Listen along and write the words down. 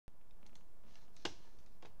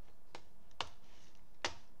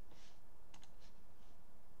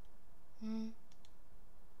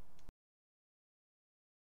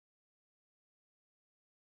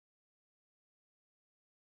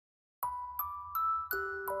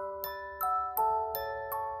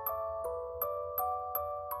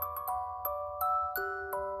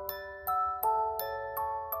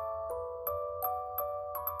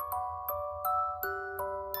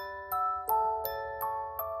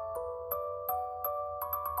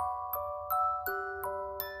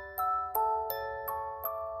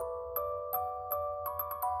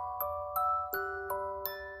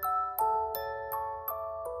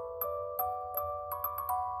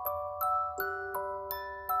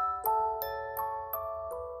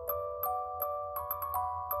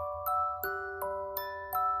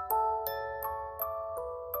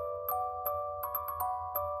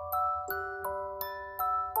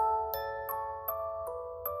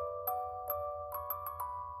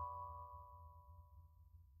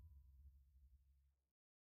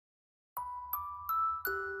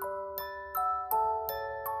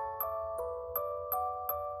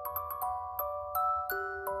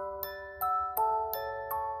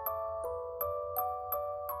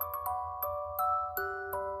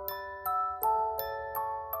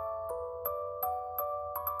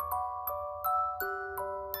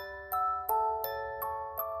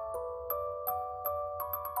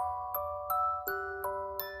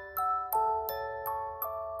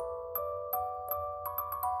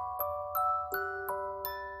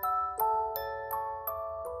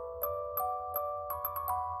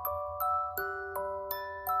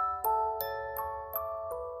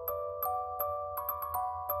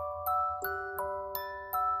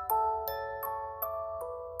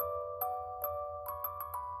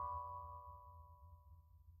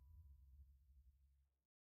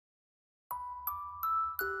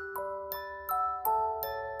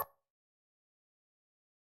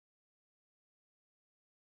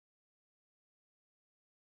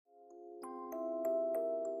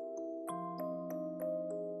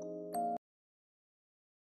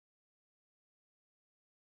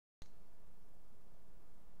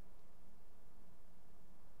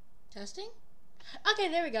Testing? Okay,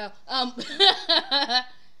 there we go.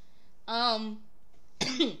 Um,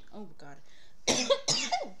 oh god.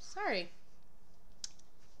 Sorry.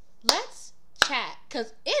 Let's chat,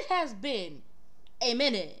 because it has been a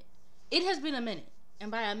minute. It has been a minute. And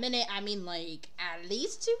by a minute, I mean like at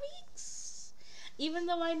least 2 weeks. Even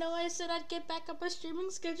though I know I said I'd get back up my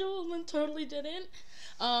streaming schedule and then totally didn't.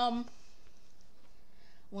 Wanna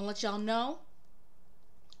let y'all know,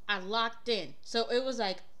 I locked in. So it was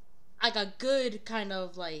like a good kind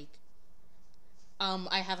of like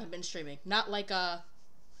I haven't been streaming. Not like a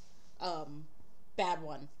bad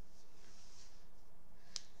one.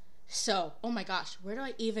 So, oh my gosh, where do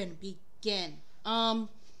I even begin?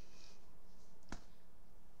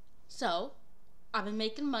 So, I've been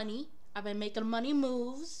making money. I've been making money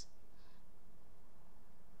moves.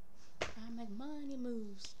 I make money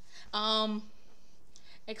moves.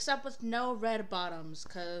 Except with no red bottoms,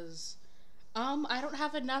 cause I don't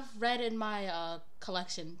have enough red in my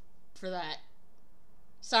collection for that.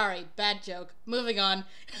 Sorry, bad joke. Moving on.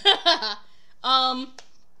 um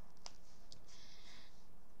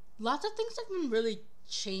Lots of things have been really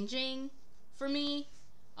changing for me.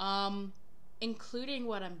 Including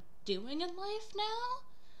what I'm doing in life now.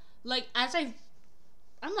 Like I'm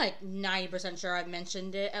like 90% sure I've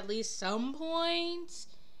mentioned it at least some point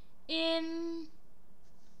in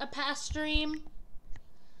a past stream.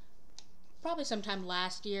 Probably sometime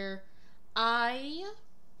last year. I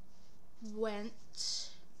went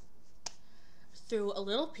through a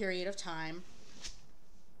little period of time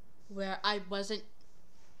where I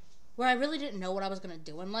really didn't know what I was gonna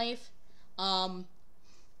do in life. When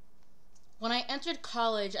I entered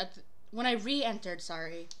college when I re-entered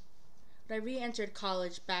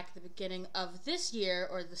college back at the beginning of this year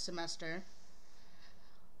or the semester,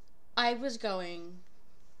 I was going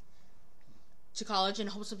to college in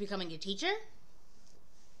hopes of becoming a teacher.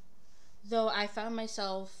 Though I found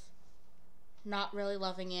myself not really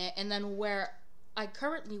loving it, and then where I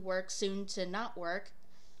currently work, soon to not work,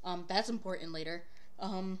 that's important later,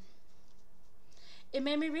 it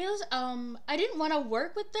made me realize, I didn't want to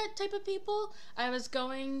work with that type of people. I was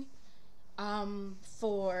going,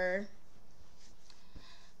 for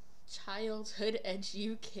childhood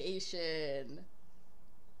education.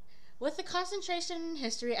 With the concentration in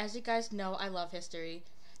history, as you guys know, I love history,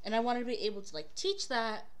 and I wanted to be able to, like, teach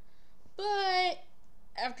that, but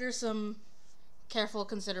after some careful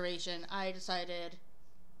consideration, I decided,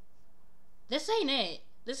 this ain't it.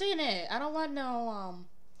 I don't want no,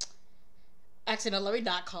 actually, no, let me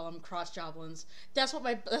not call them cross joblins. That's what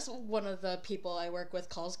one of the people I work with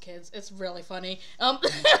calls kids. It's really funny.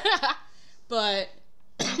 But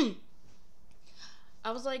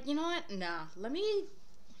I was like, you know what? Nah,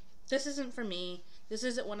 this isn't for me. This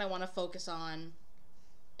isn't what I want to focus on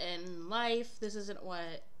in life. This isn't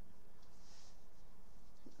what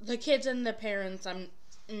the kids and the parents,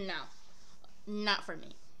 no, not for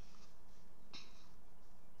me.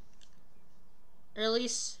 Or at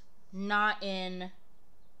least not in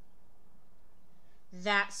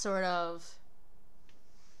that sort of,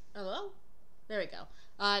 hello? There we go.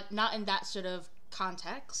 Not in that sort of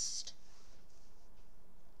context.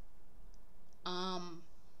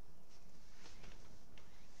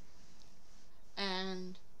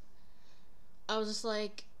 And I was just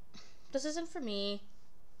like, this isn't for me.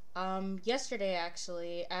 Yesterday,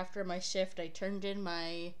 actually, after my shift, I turned in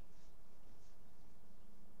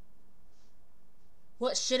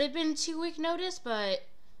what should have been 2-week notice, but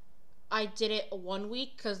I did it 1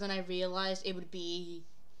 week because then I realized it would be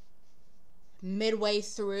midway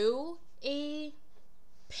through a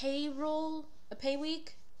pay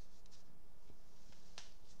week.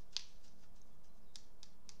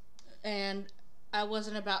 And I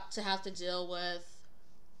wasn't about to have to deal with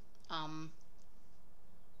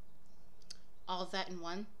all of that in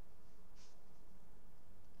one.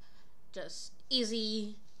 Just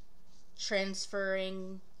easy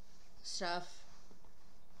transferring stuff.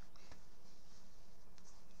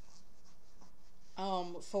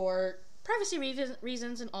 For privacy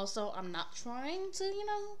reasons, and also I'm not trying to,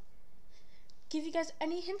 give you guys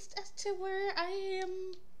any hints as to where I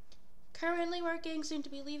am currently working, soon to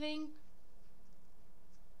be leaving.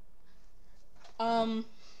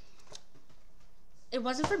 It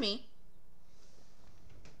wasn't for me.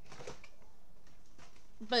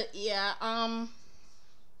 But yeah, I'm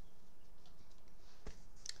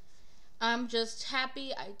just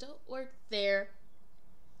happy I don't work there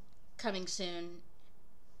coming soon.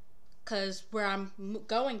 Cause where I'm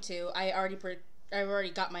going to, I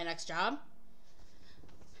already got my next job.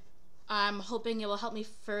 I'm hoping it will help me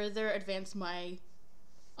further advance my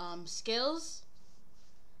skills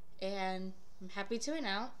and I'm happy to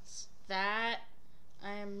announce that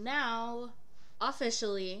I am now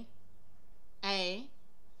officially a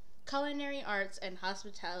culinary arts and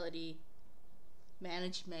hospitality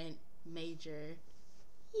management major.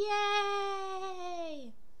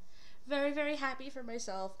 Yay! Very, very happy for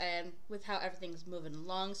myself and with how everything's moving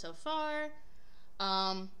along so far.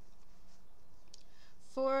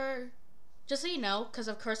 For just so you know, because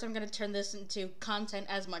of course I'm going to turn this into content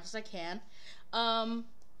as much as I can.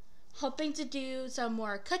 Hoping to do some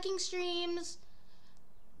more cooking streams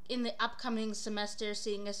in the upcoming semester,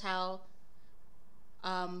 seeing as how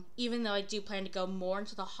even though I do plan to go more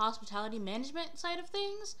into the hospitality management side of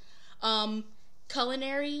things,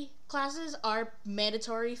 culinary classes are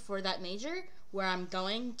mandatory for that major where I'm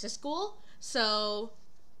going to school. So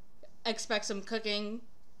expect some cooking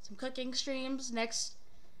streams next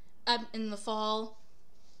in the fall.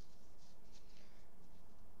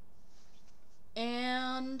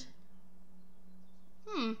 And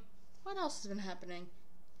what else has been happening?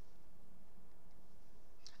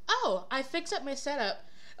 Oh, I fixed up my setup.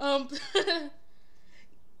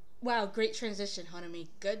 Wow, great transition, Honami.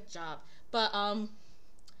 Good job. But I'm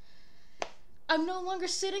no longer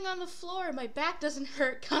sitting on the floor. My back doesn't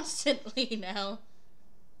hurt constantly now.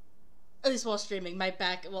 At least while streaming, my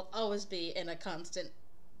back will always be in a constant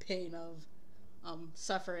pain of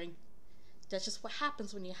suffering. That's just what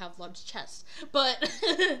happens when you have large chests. But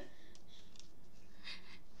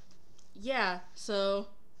yeah, so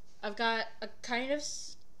I've got a kind of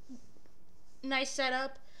nice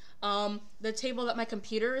setup. The table that my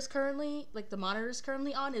computer is currently, like the monitor is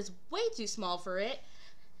currently on, is way too small for it.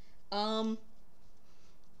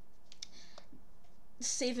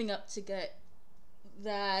 Saving up to get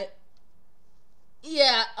that.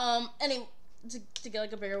 Yeah, anyway, to get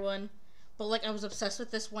like a bigger one. But like I was obsessed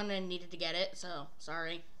with this one and needed to get it, so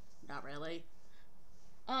sorry. Not really.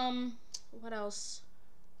 What else?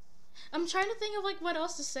 I'm trying to think of like what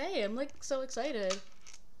else to say. I'm like so excited.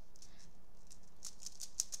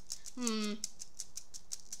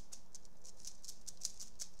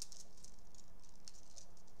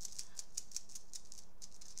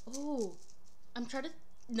 Oh, I'm trying to.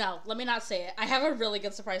 No, let me not say it. I have a really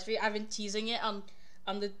good surprise for you. I've been teasing it on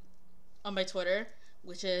my Twitter,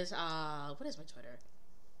 which is what is my Twitter?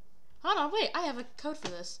 Hold on, wait. I have a code for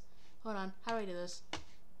this. Hold on. How do I do this?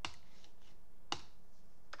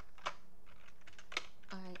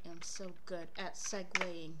 I am so good at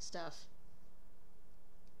segueing stuff.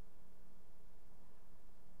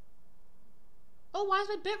 Oh, why is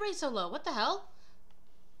my bitrate so low? What the hell?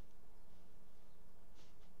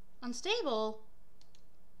 Unstable?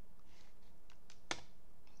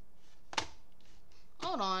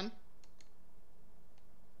 Hold on.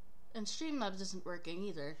 And Streamlabs isn't working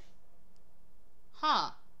either.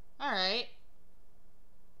 Huh. Alright.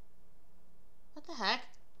 What the heck?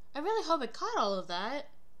 I really hope it caught all of that.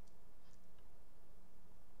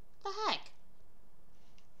 What the heck?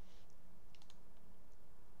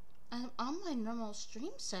 I'm on my normal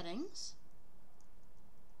stream settings.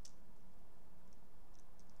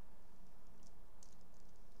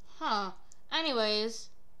 Huh. Anyways.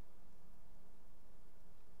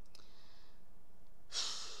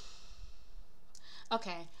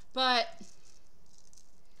 Okay, but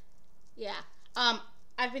yeah.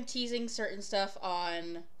 I've been teasing certain stuff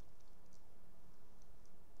on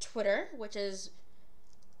Twitter, which is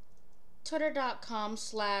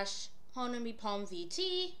twitter.com/Honami Pomme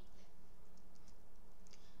VT.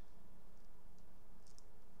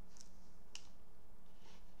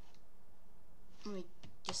 Let me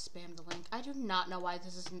just spam the link. I do not know why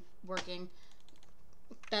this isn't working.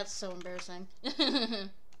 That's so embarrassing.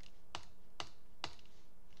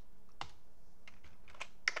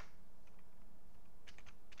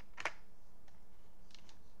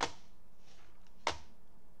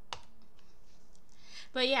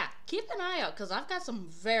 But yeah, keep an eye out because I've got some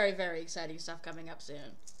very, very exciting stuff coming up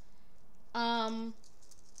soon.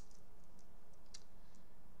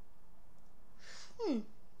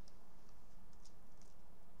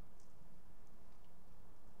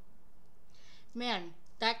 Man,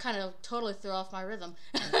 that kind of totally threw off my rhythm.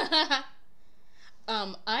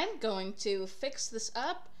 I'm going to fix this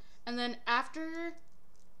up, and then after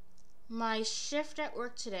my shift at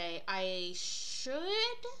work today, I should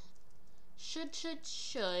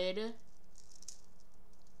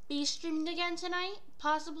be streaming again tonight,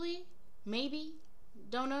 possibly, maybe,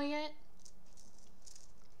 don't know yet.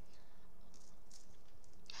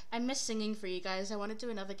 I miss singing for you guys. I want to do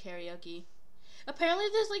another karaoke. Apparently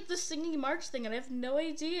there's like the singing March thing and I have no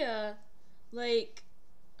idea like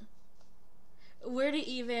where to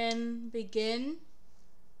even begin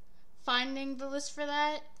finding the list for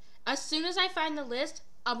that. As soon as I find the list,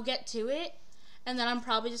 I'll get to it, and then I'm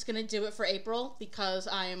probably just gonna do it for April because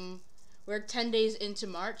we're 10 days into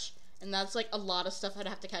March, and that's like a lot of stuff I'd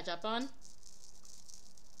have to catch up on.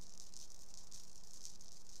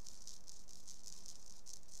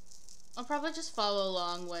 I'll probably just follow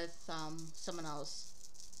along with someone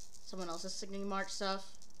else's singing March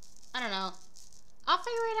stuff. I don't know. I'll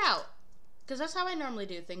figure it out, because that's how I normally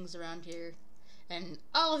do things around here. And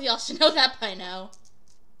all of y'all should know that by now.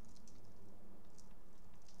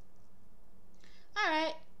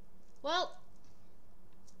 Alright. Well,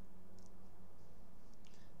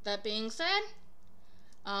 that being said,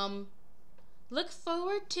 look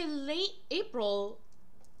forward to late April,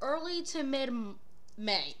 early to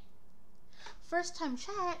mid-May. First time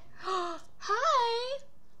chat. Hi!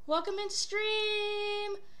 Welcome in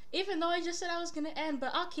stream! Even though I just said I was gonna end,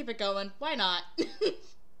 but I'll keep it going. Why not?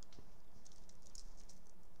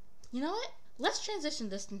 You know what? Let's transition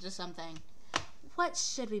this into something. What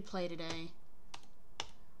should we play today?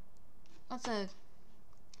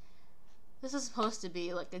 This is supposed to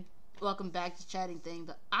be like a welcome back to chatting thing,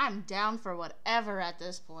 but I'm down for whatever at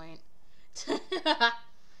this point.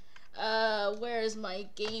 Where is my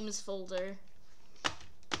games folder?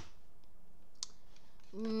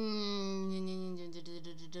 Should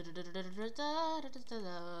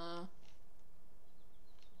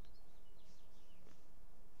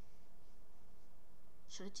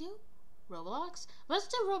I do Roblox? Let's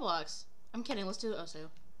do Roblox. I'm kidding, let's do Osu.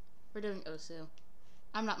 We're doing Osu.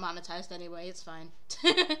 I'm not monetized anyway, it's fine.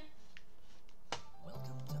 Welcome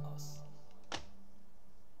to us.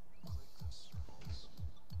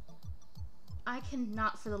 I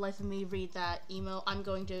cannot for the life of me read that email. I'm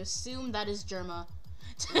going to assume that is Germa.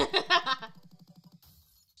 Circles. Click.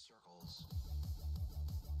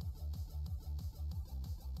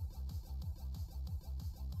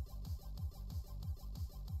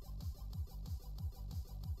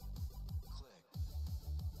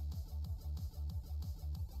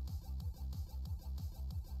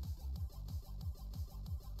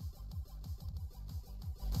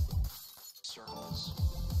 Circles.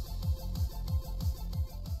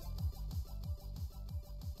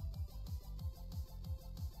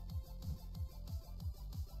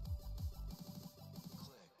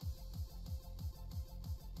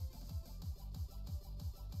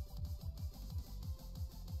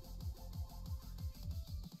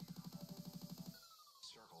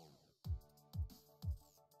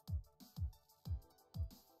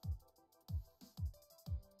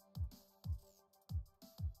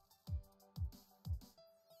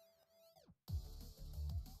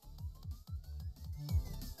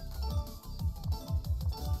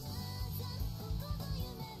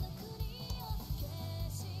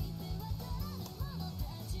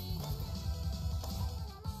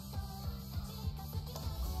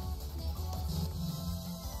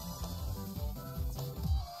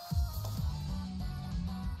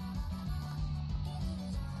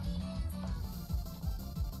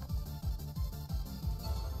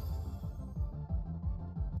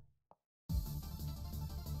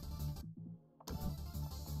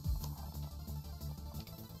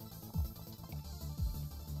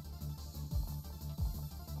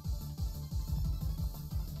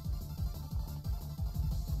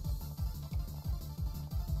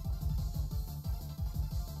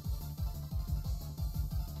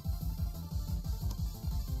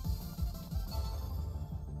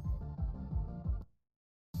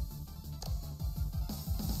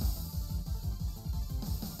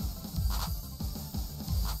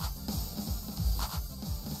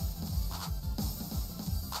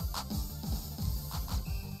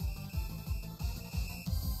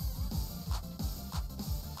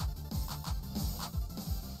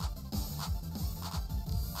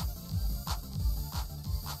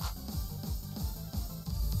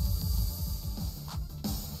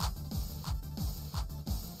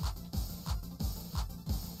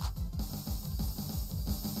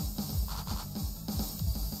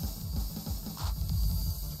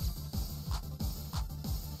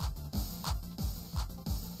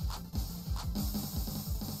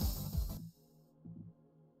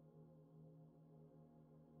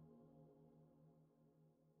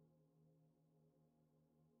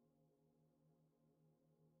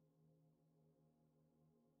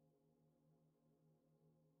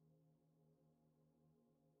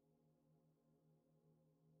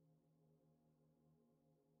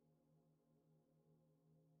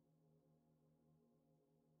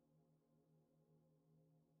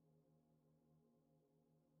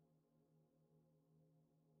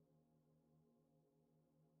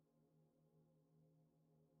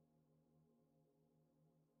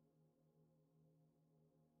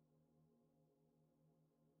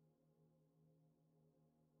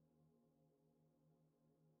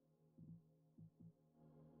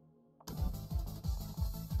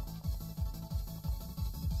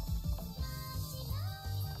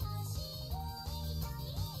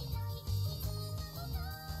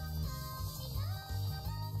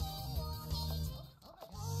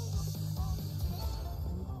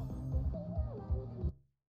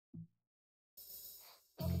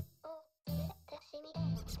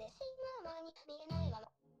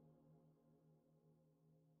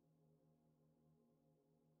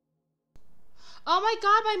 Oh my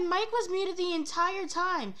god, my mic was muted the entire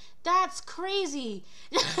time. That's crazy.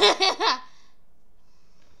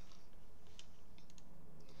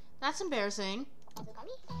 That's embarrassing.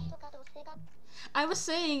 I was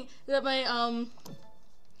saying that my,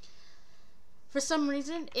 for some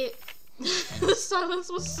reason, the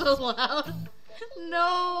silence was so loud.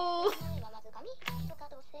 No.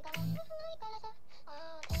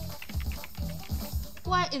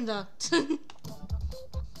 What in the...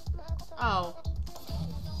 Oh.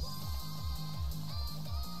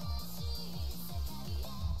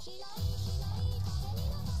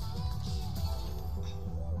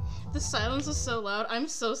 The silence was so loud. I'm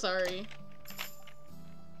so sorry.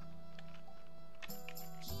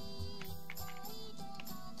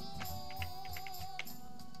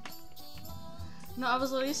 No, I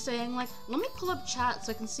was literally saying, like, let me pull up chat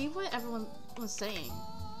so I can see what everyone was saying.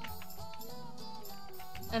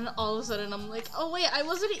 And all of a sudden I'm like, oh wait, I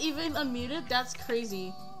wasn't even unmuted? That's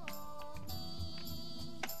crazy.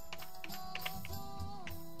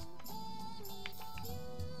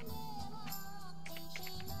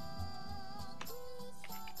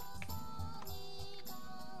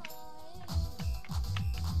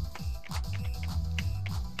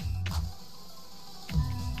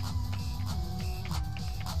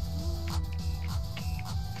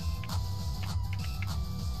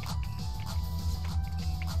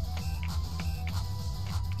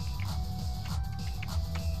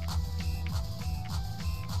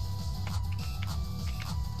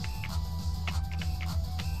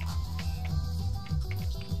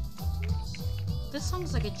 This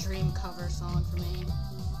song's like a dream cover song for me.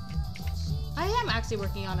 I am actually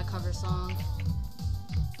working on a cover song.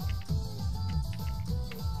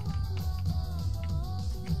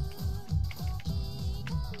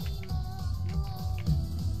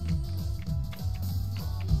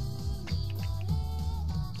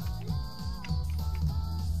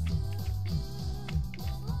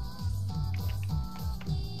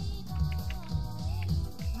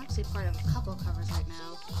 I'm actually part of a couple covers right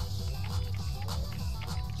now.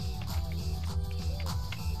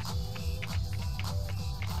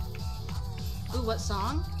 Ooh, what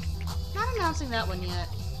song? Not announcing that one yet.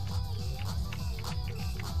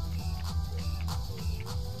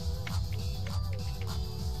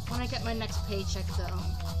 When I get my next paycheck, though,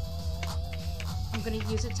 I'm gonna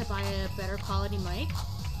use it to buy a better quality mic.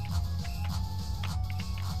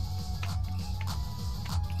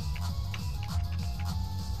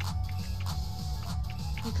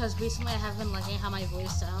 Because recently I have been liking how my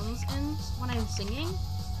voice sounds and when I'm singing.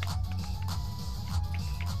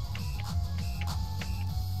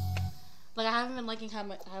 Like, I haven't been liking how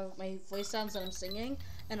my voice sounds when I'm singing,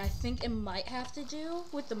 and I think it might have to do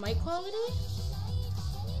with the mic quality.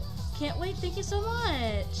 Can't wait, thank you so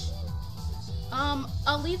much.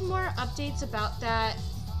 I'll leave more updates about that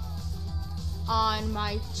on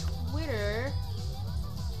my Twitter,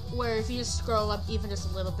 where if you just scroll up even just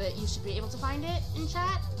a little bit, you should be able to find it in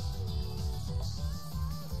chat.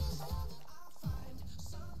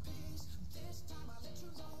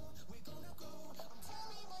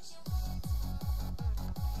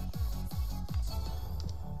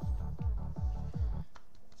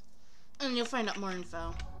 And you'll find out more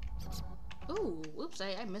info. Ooh, whoops,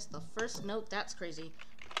 I missed the first note. That's crazy.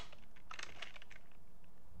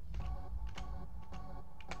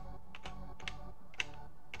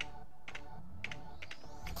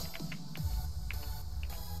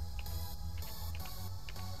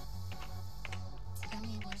 Tell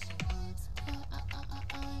me what you want. Cause I got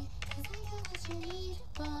what you need.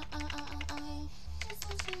 Just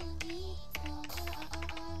what you need.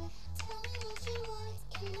 Tell me what you want.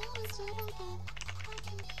 You know it's what I got. I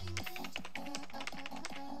can be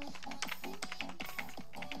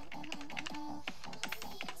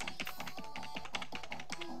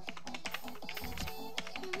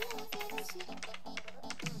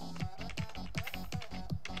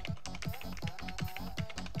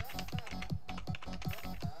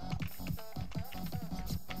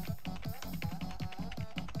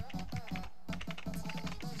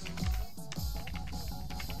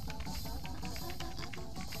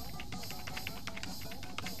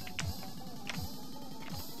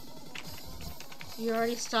You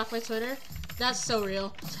already stalked my Twitter? That's so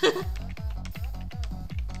real.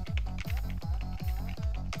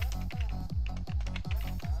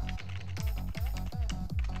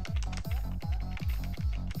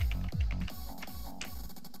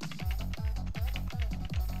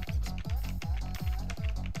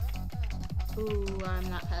 Ooh, I'm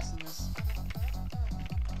not passing this.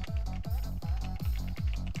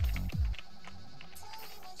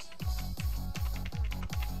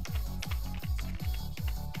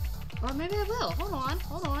 Or maybe I will. Hold on,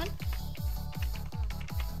 hold on.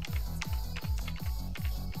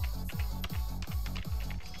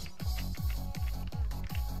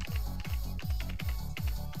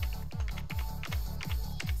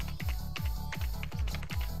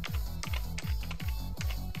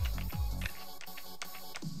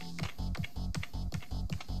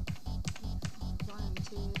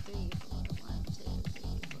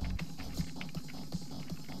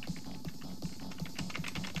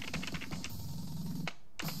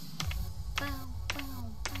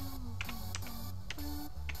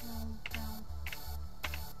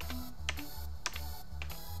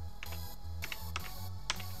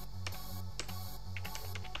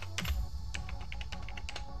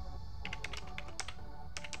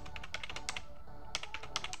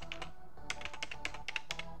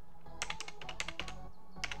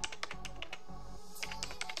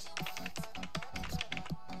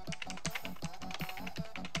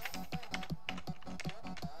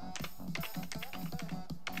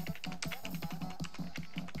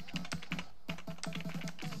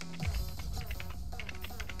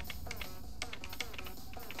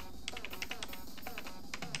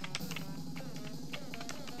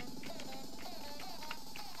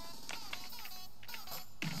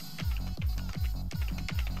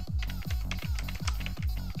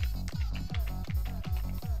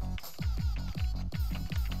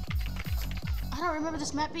 I don't remember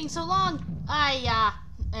this map being so long.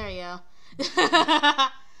 There you go. Oh,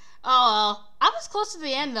 well. I was close to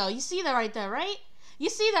the end, though. You see that right there, right? You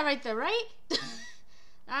see that right there, right?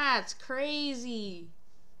 That's crazy.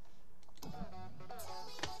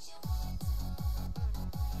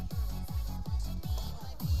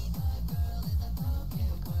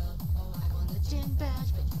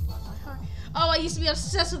 Oh, I used to be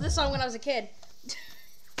obsessed with this song when I was a kid.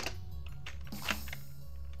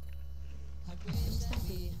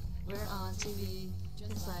 We're on TV,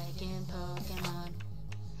 just like in Pokemon.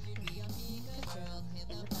 In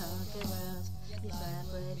the Poke world, yes, that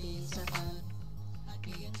would be so fun. I'd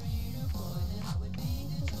be a trainer for them, I would make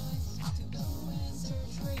the choice to go and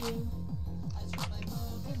search for you. I'd throw my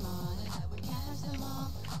Pokemon and I would catch them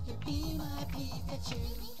all. You'd be my Pikachu.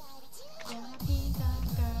 You're my Pika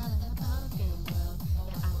girl in the Poke world.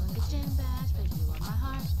 Yeah, I won the gym badge, but you are my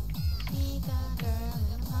heart. Pika girl in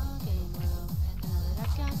the Poke world. I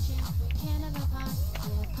got you, can't have a part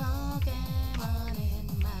with Pokemon in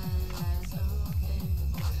my eyes open.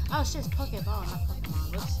 Oh shit, it's Pokeball, not Pokemon.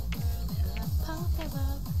 Whoops.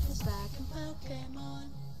 Pokeball, just like in Pokemon.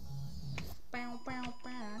 Bow, bow,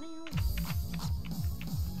 bow,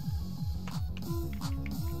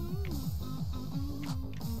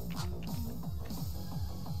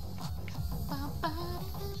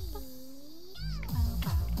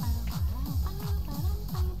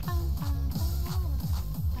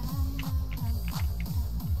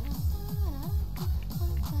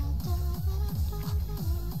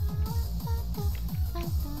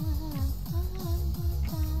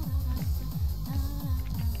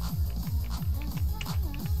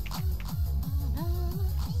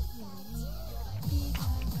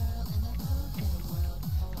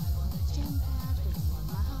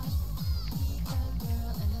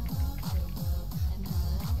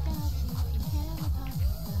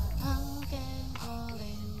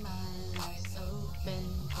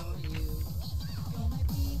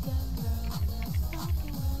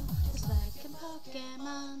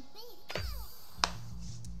 Pokemon.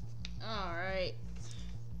 Alright.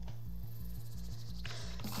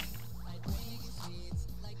 I bring you sweets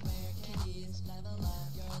like rare candies, level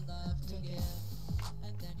up your love to give.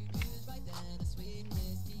 And then you choose right then a sweet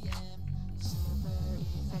misty M. Super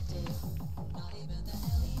effective. Not even the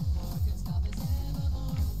Allll can stop us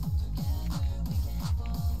evermore. Together we can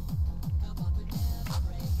fall. Our bond would never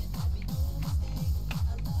break and there'd be no mistake.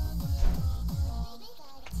 Our love was wrong for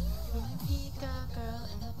all. You're a Pika girl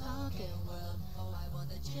in the Poke world. Oh, I want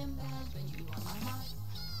the gym badge, but you want my heart.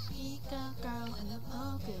 Pika girl in the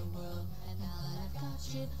Poke world. And now that I've got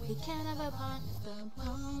you, we can have a part. The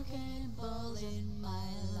Pokeballs in my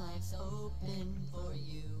life's open for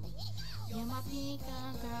you. You're my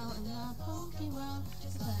Pika girl in the Poke world,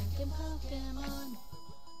 just like in Pokemon.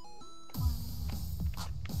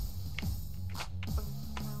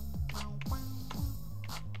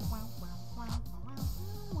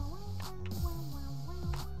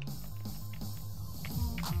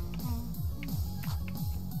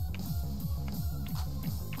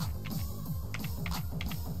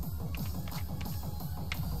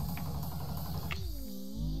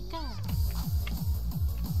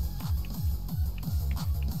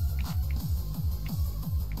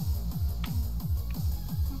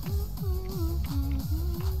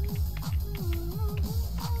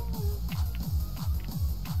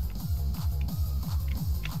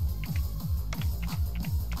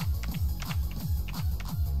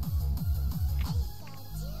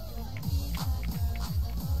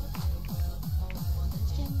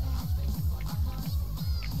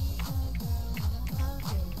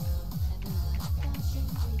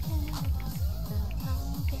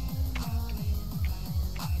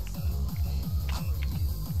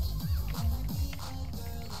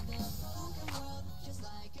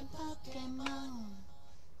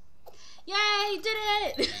 did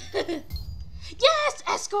it! Yes!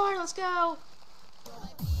 Escort! Let's go!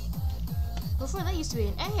 Before that used to be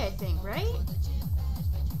an A, I think, right?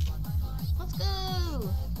 Let's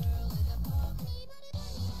go!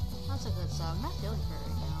 That's a good song. I'm not feeling for it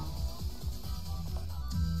right now.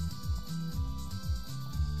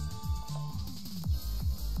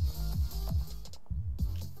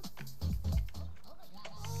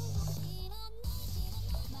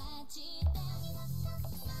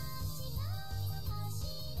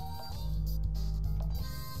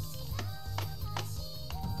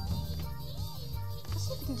 Let's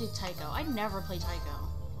see if we can do Taiko. I never play Taiko.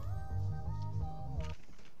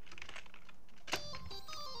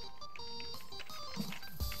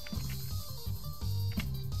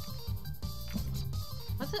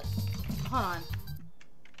 What's it? Hold on.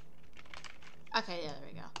 Okay, yeah, there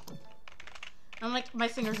we go. I'm like, my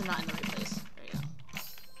fingers are not in the right place. There we go.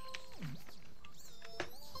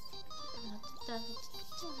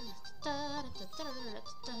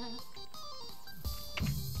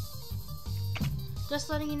 Just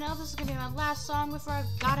letting you know, this is gonna be my last song before I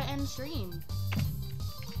gotta end stream.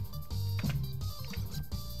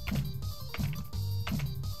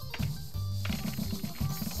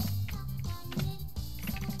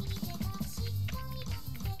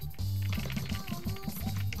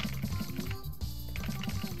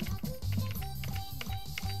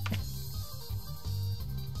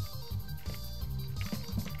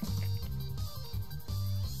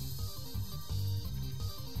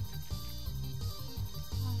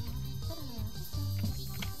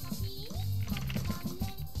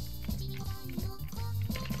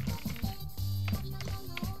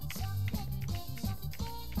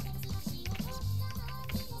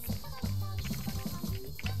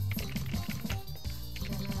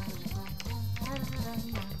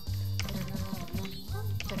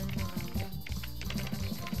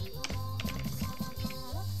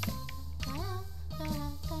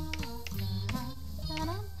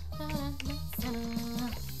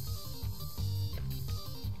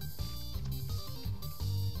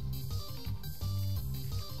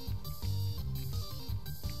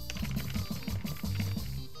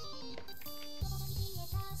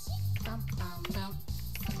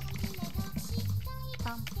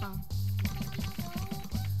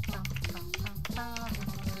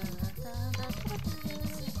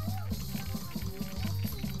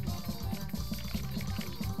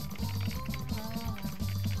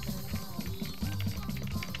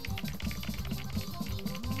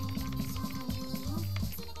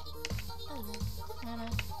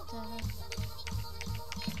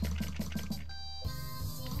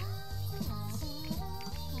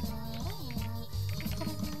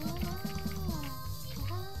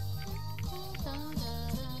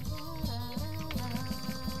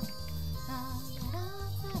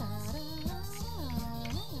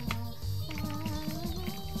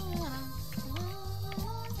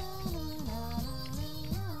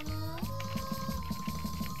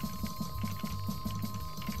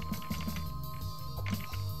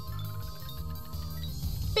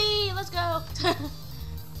 Let's go!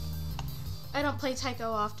 I don't play Taiko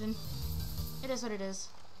often. It is what it is.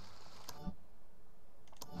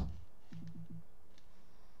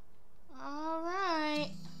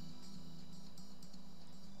 Alright.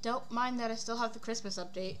 Don't mind that I still have the Christmas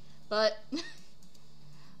update, but...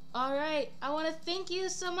 Alright, I want to thank you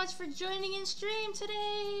so much for joining in stream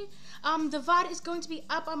today. The VOD is going to be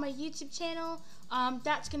up on my YouTube channel.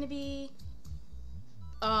 That's going to be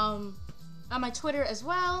on my Twitter as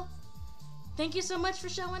well. Thank you so much for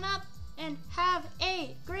showing up, and have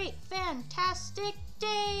a great, fantastic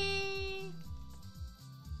day!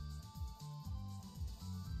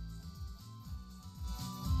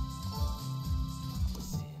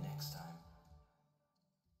 See you next time.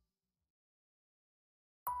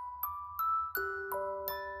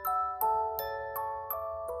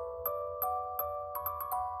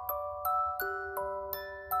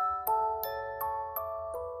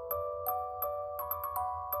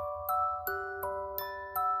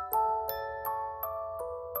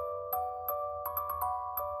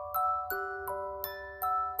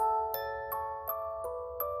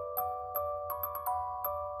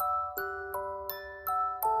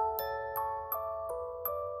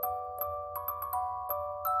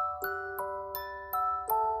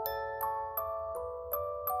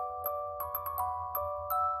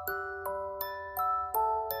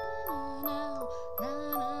 Na, na,